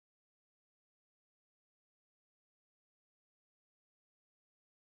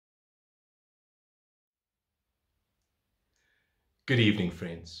Good evening,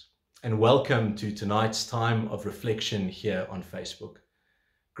 friends, and welcome to tonight's time of reflection here on Facebook.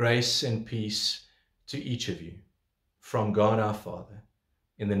 Grace and peace to each of you from God our Father,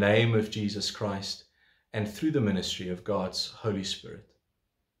 in the name of Jesus Christ and through the ministry of God's Holy Spirit.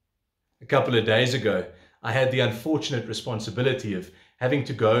 A couple of days ago, I had the unfortunate responsibility of having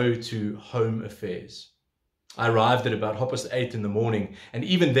to go to Home Affairs. I arrived at about 8:30 in the morning, and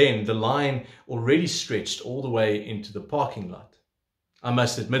even then the line already stretched all the way into the parking lot. I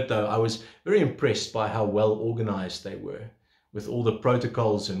must admit though, I was very impressed by how well organized they were, with all the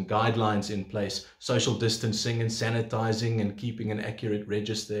protocols and guidelines in place, social distancing and sanitizing and keeping an accurate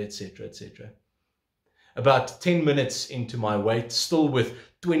register, etc., etc. About 10 minutes into my wait, still with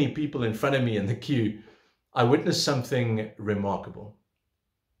 20 people in front of me in the queue, I witnessed something remarkable.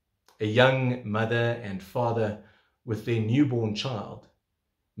 A young mother and father with their newborn child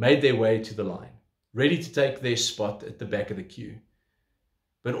made their way to the line, ready to take their spot at the back of the queue.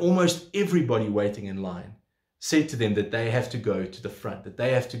 But almost everybody waiting in line said to them that they have to go to the front, that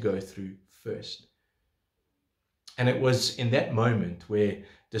they have to go through first. And it was in that moment where,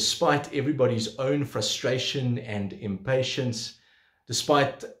 despite everybody's own frustration and impatience,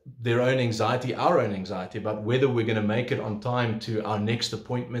 despite their own anxiety, our own anxiety about whether we're going to make it on time to our next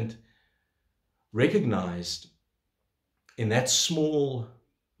appointment, recognized in that small,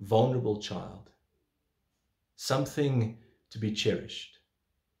 vulnerable child something to be cherished,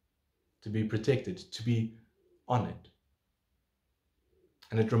 to be protected, to be honored.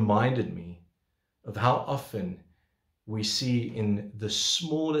 And it reminded me of how often we see in the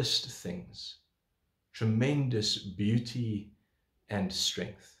smallest things tremendous beauty and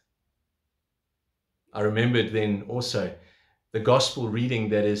strength. I remembered then also the gospel reading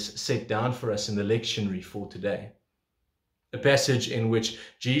that is set down for us in the lectionary for today. A passage in which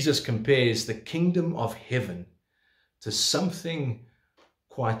Jesus compares the kingdom of heaven to something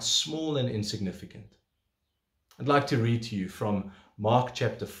quite small and insignificant. I'd like to read to you from Mark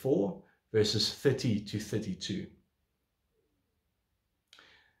chapter 4, verses 30 to 32.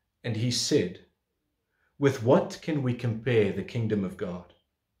 And he said, "With what can we compare the kingdom of God?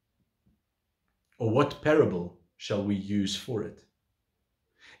 Or what parable shall we use for it?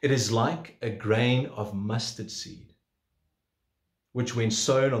 It is like a grain of mustard seed, which when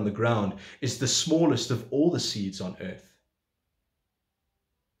sown on the ground is the smallest of all the seeds on earth.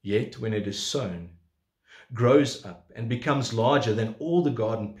 Yet when it is sown, grows up and becomes larger than all the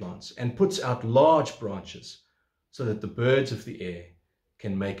garden plants and puts out large branches so that the birds of the air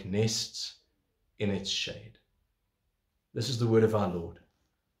can make nests in its shade." This is the word of our Lord.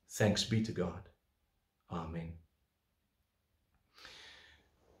 Thanks be to God. Amen.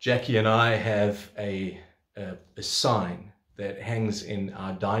 Jackie and I have a sign that hangs in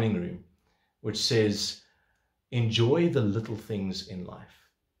our dining room which says, "Enjoy the little things in life,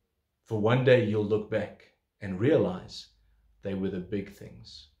 for one day you'll look back and realize they were the big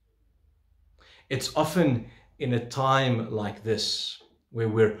things." It's often in a time like this where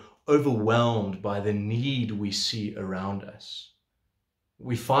we're overwhelmed by the need we see around us.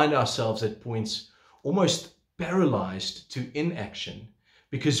 We find ourselves at points almost paralyzed to inaction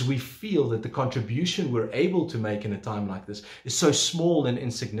because we feel that the contribution we're able to make in a time like this is so small and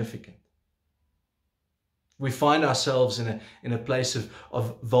insignificant. We find ourselves in a place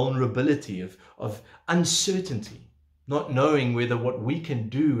of vulnerability, of uncertainty, not knowing whether what we can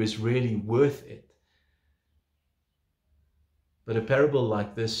do is really worth it. But a parable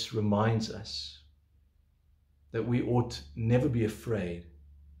like this reminds us that we ought never be afraid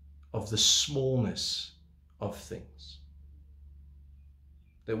of the smallness of things.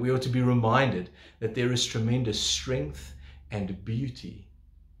 That we ought to be reminded that there is tremendous strength and beauty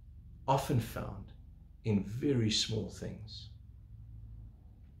often found in very small things.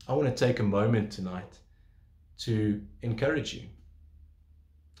 I want to take a moment tonight to encourage you,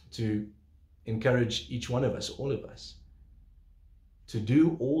 to encourage each one of us, all of us, to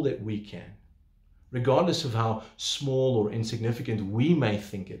do all that we can, regardless of how small or insignificant we may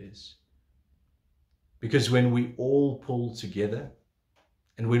think it is. Because when we all pull together,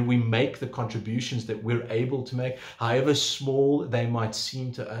 and when we make the contributions that we're able to make, however small they might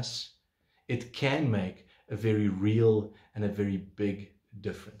seem to us, it can make a very real and a very big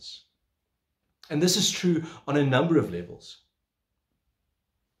difference. And this is true on a number of levels.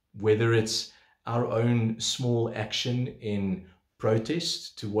 Whether it's our own small action in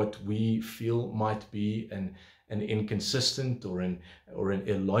protest to what we feel might be an inconsistent or an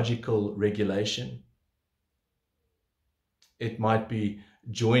illogical regulation. It might be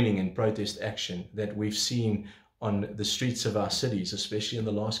joining in protest action that we've seen on the streets of our cities, especially in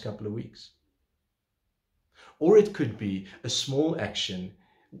the last couple of weeks. Or it could be a small action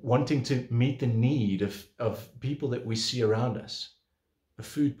wanting to meet the need of people that we see around us, a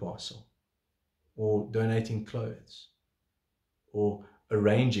food parcel, or donating clothes, or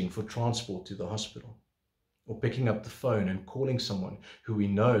arranging for transport to the hospital, or picking up the phone and calling someone who we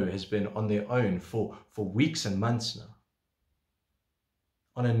know has been on their own for weeks and months now.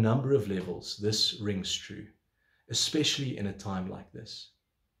 On a number of levels, this rings true, especially in a time like this,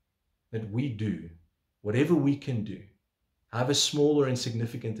 that we do whatever we can do, however small or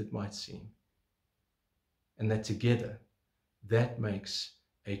insignificant it might seem, and that together, that makes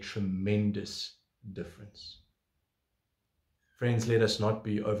a tremendous difference. Friends, let us not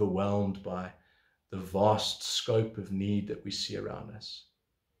be overwhelmed by the vast scope of need that we see around us.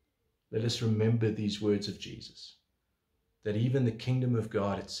 Let us remember these words of Jesus, that even the kingdom of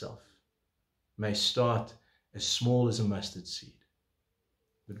God itself may start as small as a mustard seed,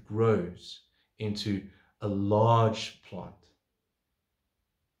 but grows into a large plant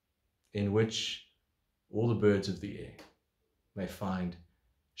in which all the birds of the air may find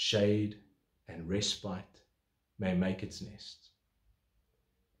shade and respite, may make its nest.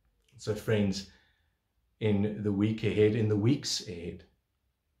 So friends, in the week ahead, in the weeks ahead,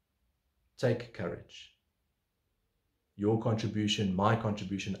 take courage. Your contribution, my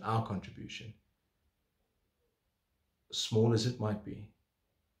contribution, our contribution, small as it might be,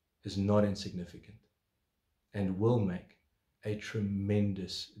 is not insignificant and will make a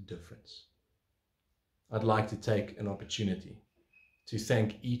tremendous difference. I'd like to take an opportunity to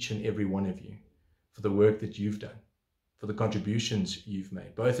thank each and every one of you for the work that you've done, for the contributions you've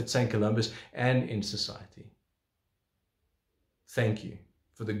made, both at St. Columba's and in society. Thank you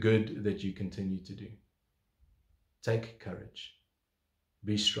for the good that you continue to do. Take courage,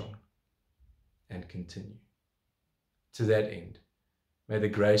 be strong, and continue. To that end, may the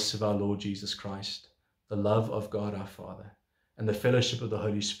grace of our Lord Jesus Christ, the love of God our Father, and the fellowship of the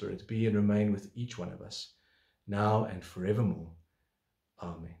Holy Spirit be and remain with each one of us, now and forevermore.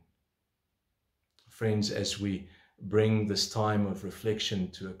 Amen. Friends, as we bring this time of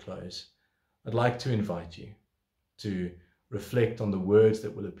reflection to a close, I'd like to invite you to reflect on the words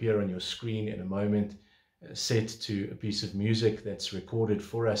that will appear on your screen in a moment, set to a piece of music that's recorded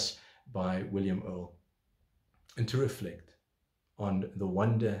for us by William Earl, and to reflect on the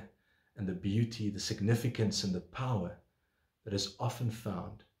wonder and the beauty, the significance and the power that is often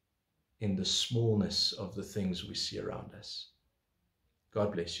found in the smallness of the things we see around us.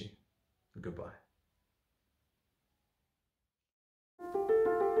 God bless you. Goodbye.